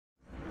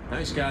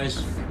Nice,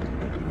 guys.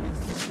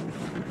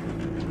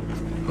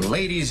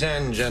 Ladies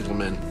and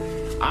gentlemen,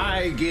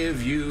 I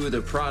give you the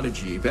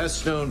prodigy,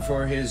 best known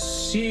for his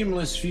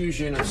seamless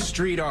fusion of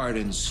street art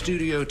and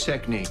studio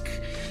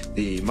technique,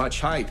 the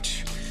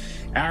much-hyped,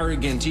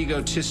 arrogant,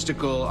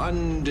 egotistical,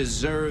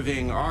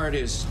 undeserving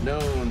artist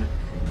known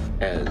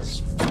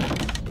as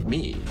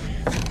me.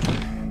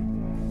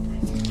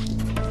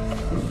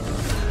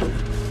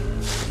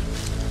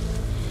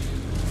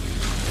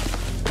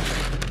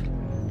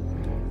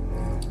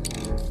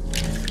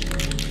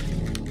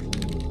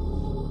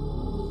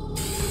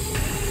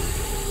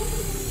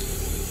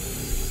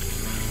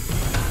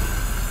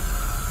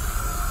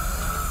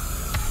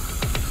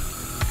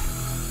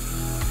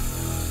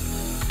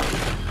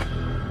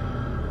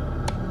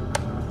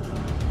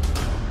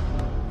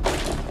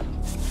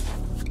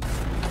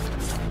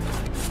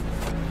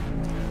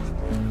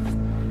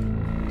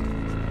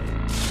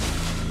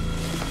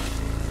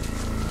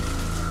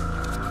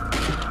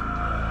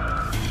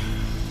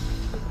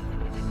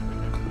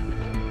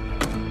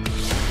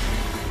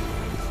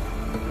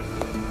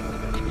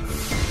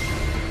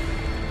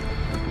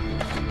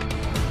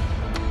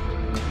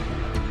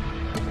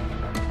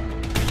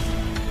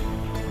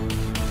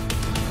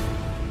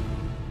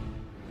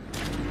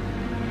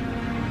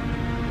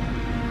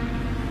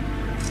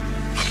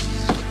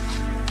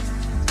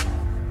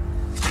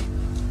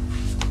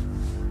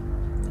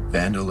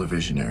 Vandal or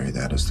visionary,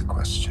 that is the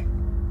question.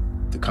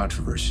 The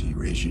controversy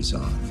rages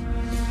on.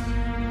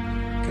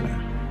 Can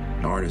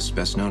an artist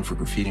best known for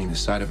graffitiing the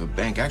side of a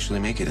bank actually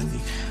make it in the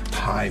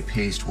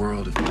high-paced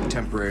world of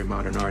contemporary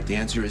modern art? The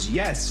answer is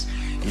yes.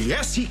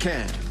 Yes, he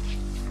can.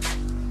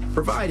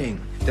 Providing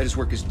that his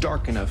work is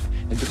dark enough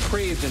and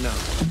depraved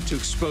enough to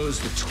expose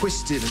the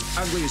twisted and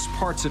ugliest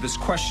parts of his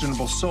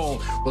questionable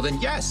soul, well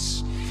then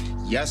yes,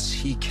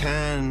 he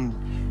can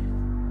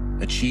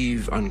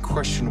achieve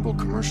unquestionable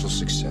commercial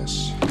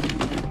success.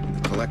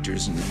 The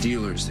collectors and the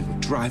dealers, they will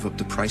drive up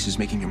the prices,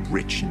 making him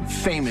rich and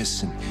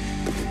famous, and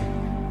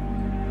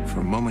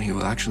for a moment he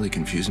will actually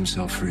confuse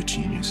himself for a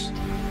genius.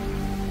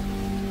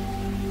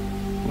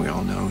 We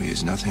all know he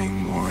is nothing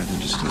more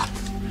than just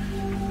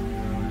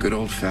a good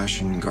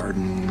old-fashioned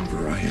garden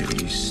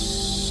variety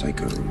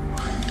psycho.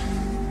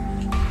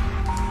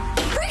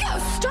 Franco,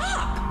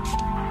 stop!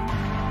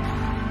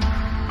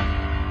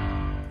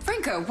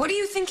 Franco, what do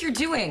you think you're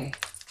doing?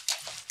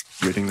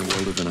 Ridding the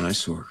world of an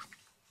eyesore.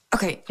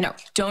 Okay, no,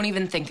 don't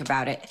even think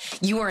about it.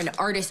 You are an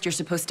artist. You're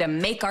supposed to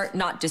make art,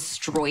 not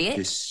destroy it.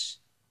 This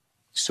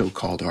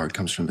so-called art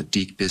comes from the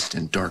deepest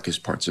and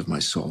darkest parts of my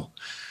soul.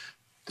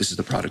 This is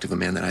the product of a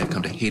man that I have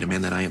come to hate, a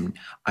man that I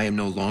am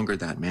no longer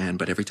that man.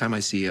 But every time I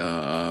see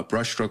a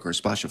brushstroke or a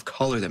splash of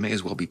color that may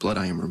as well be blood,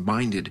 I am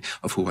reminded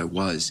of who I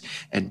was.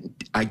 And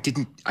I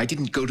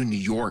didn't go to New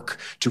York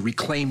to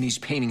reclaim these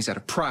paintings out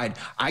of pride.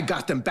 I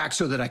got them back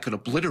so that I could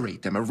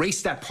obliterate them,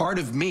 erase that part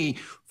of me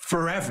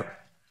forever.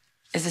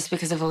 Is this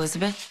because of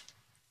Elizabeth?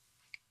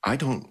 I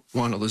don't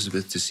want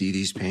Elizabeth to see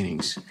these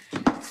paintings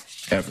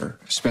ever,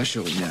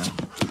 especially now.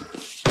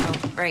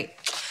 Oh, right.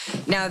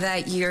 Now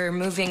that you're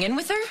moving in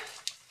with her?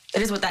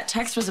 That is what that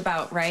text was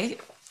about, right?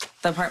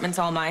 The apartment's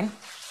all mine.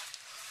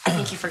 I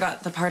think you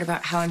forgot the part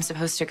about how I'm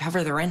supposed to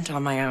cover the rent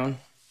on my own.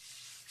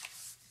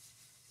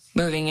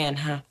 Moving in,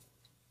 huh?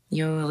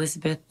 You,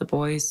 Elizabeth, the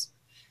boys.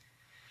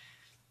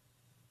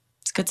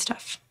 It's good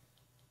stuff.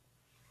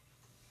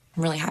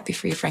 I'm really happy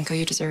for you, Franco.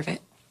 You deserve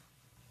it.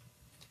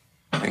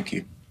 Thank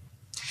you.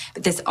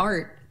 But this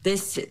art,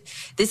 this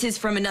is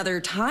from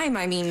another time.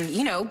 I mean,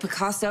 you know,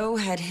 Picasso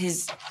had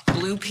his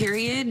blue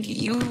period.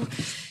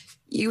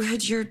 You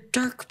had your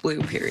dark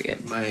blue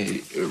period.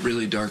 My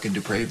really dark and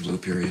depraved blue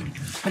period.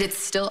 But it's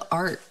still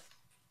art.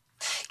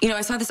 You know,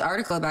 I saw this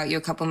article about you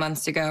a couple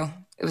months ago.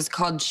 It was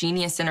called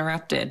Genius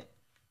Interrupted.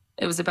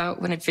 It was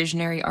about what a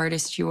visionary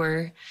artist you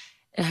were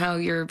and how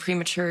your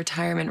premature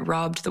retirement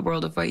robbed the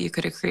world of what you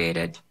could have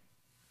created.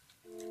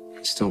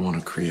 I still want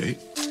to create.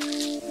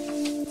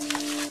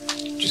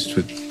 Just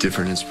with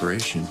different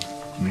inspiration.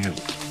 I mean,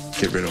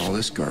 get rid of all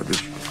this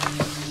garbage.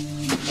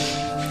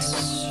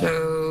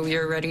 So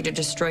you're ready to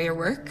destroy your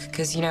work?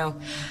 Because, you know,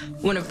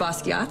 one of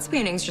Basquiat's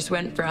paintings just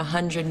went for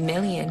 100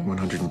 million.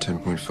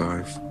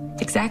 110.5.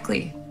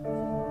 Exactly.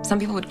 Some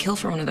people would kill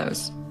for one of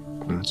those.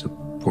 Well, that's a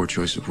poor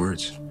choice of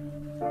words.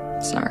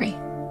 Sorry.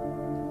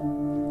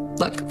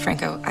 Look,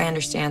 Franco, I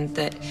understand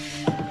that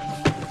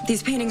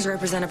these paintings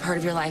represent a part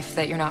of your life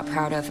that you're not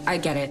proud of. I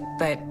get it,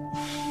 but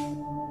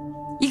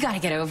you gotta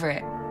get over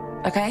it,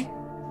 okay?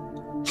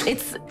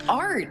 It's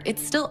art.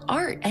 It's still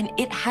art, and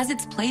it has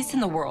its place in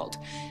the world.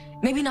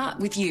 Maybe not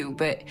with you,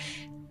 but...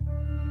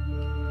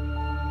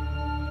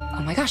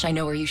 Oh my gosh, I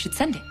know where you should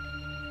send it.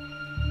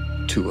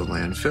 To a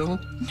landfill?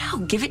 No,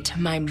 give it to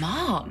my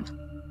mom.